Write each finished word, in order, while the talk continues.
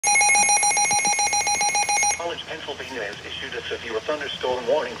Pennsylvania has issued a severe thunderstorm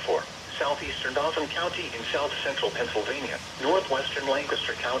warning for southeastern Dauphin County in south-central Pennsylvania, northwestern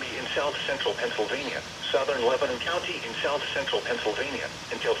Lancaster County in south-central Pennsylvania, southern Lebanon County in south-central Pennsylvania,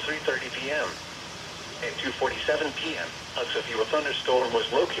 until 3:30 p.m. At 2:47 p.m., a severe thunderstorm was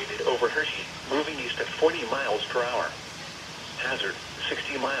located over Hershey, moving east at 40 miles per hour. Hazard,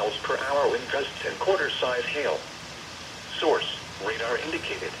 60 miles per hour wind gusts and quarter-size hail. Source, radar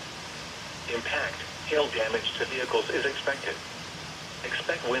indicated. Impact, hail damage to vehicles is expected.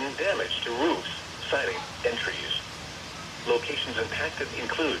 Expect wind damage to roofs, siding, and trees. Locations impacted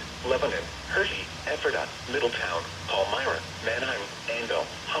include Lebanon, Hershey, Ephrata, Middletown, Palmyra, Manheim, Anvil,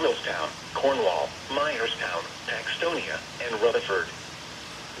 Hummelstown, Cornwall, Myerstown, Paxtonia, and Rutherford.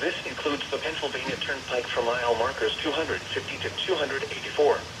 This includes the Pennsylvania Turnpike for mile markers 250 to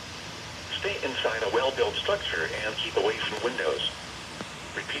 284. Stay inside a well-built structure and keep away from windows.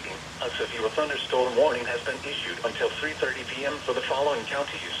 Repeating, a severe thunderstorm warning has been issued until 3:30 p.m. for the following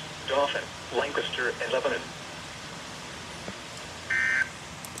counties: Dauphin, Lancaster, and Lebanon.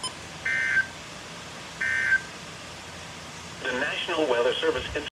 The National Weather Service